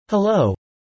Hello.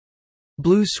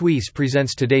 Blue Suisse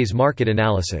presents today's market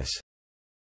analysis.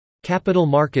 Capital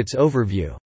Markets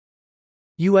Overview.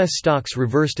 U.S. stocks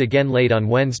reversed again late on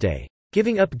Wednesday,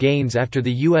 giving up gains after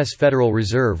the U.S. Federal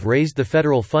Reserve raised the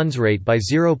federal funds rate by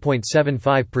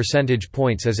 0.75 percentage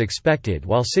points as expected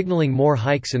while signaling more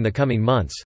hikes in the coming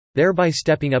months, thereby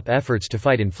stepping up efforts to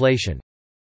fight inflation.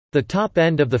 The top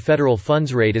end of the federal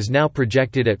funds rate is now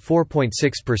projected at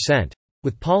 4.6%.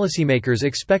 With policymakers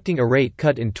expecting a rate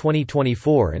cut in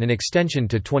 2024 and an extension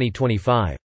to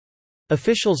 2025.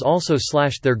 Officials also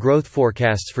slashed their growth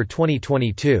forecasts for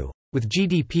 2022, with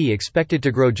GDP expected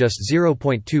to grow just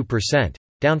 0.2%,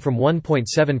 down from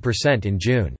 1.7% in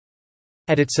June.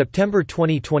 At its September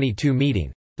 2022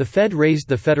 meeting, the Fed raised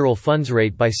the federal funds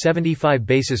rate by 75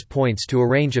 basis points to a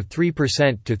range of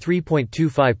 3% to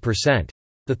 3.25%,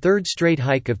 the third straight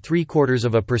hike of 0.75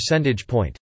 of a percentage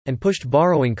point, and pushed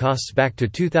borrowing costs back to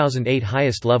 2008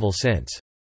 highest level since.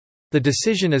 The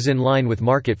decision is in line with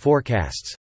market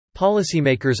forecasts.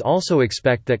 Policymakers also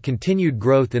expect that continued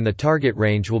growth in the target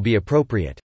range will be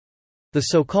appropriate. The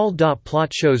so-called dot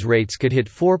plot shows rates could hit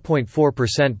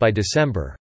 4.4% by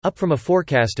December, up from a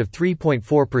forecast of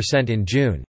 3.4% in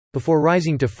June, before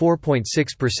rising to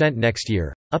 4.6% next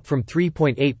year, up from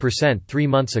 3.8% 3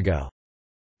 months ago.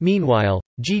 Meanwhile,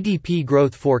 GDP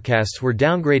growth forecasts were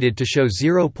downgraded to show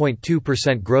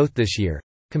 0.2% growth this year,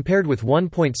 compared with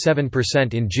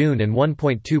 1.7% in June and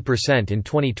 1.2% in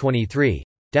 2023,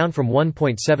 down from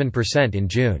 1.7% in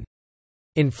June.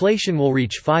 Inflation will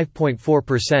reach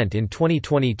 5.4% in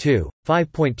 2022,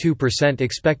 5.2%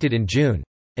 expected in June,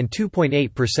 and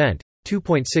 2.8%,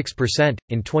 2.6%,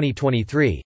 in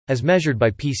 2023, as measured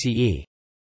by PCE.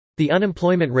 The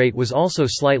unemployment rate was also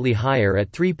slightly higher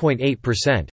at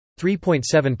 3.8%,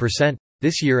 3.7%,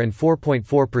 this year and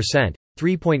 4.4%,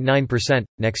 3.9%,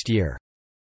 next year.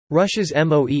 Russia's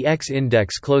MOEX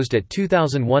index closed at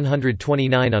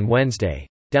 2,129 on Wednesday,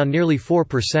 down nearly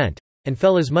 4%, and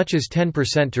fell as much as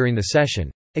 10% during the session,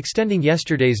 extending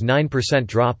yesterday's 9%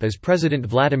 drop as President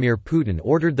Vladimir Putin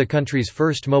ordered the country's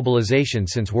first mobilization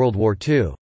since World War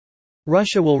II.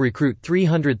 Russia will recruit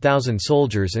 300,000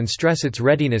 soldiers and stress its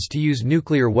readiness to use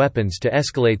nuclear weapons to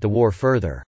escalate the war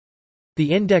further.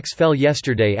 The index fell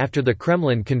yesterday after the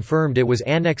Kremlin confirmed it was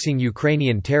annexing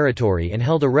Ukrainian territory and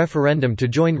held a referendum to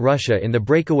join Russia in the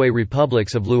breakaway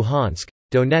republics of Luhansk,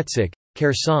 Donetsk,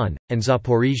 Kherson, and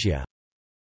Zaporizhia.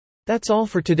 That's all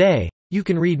for today. You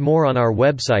can read more on our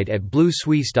website at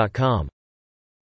bluesuisse.com.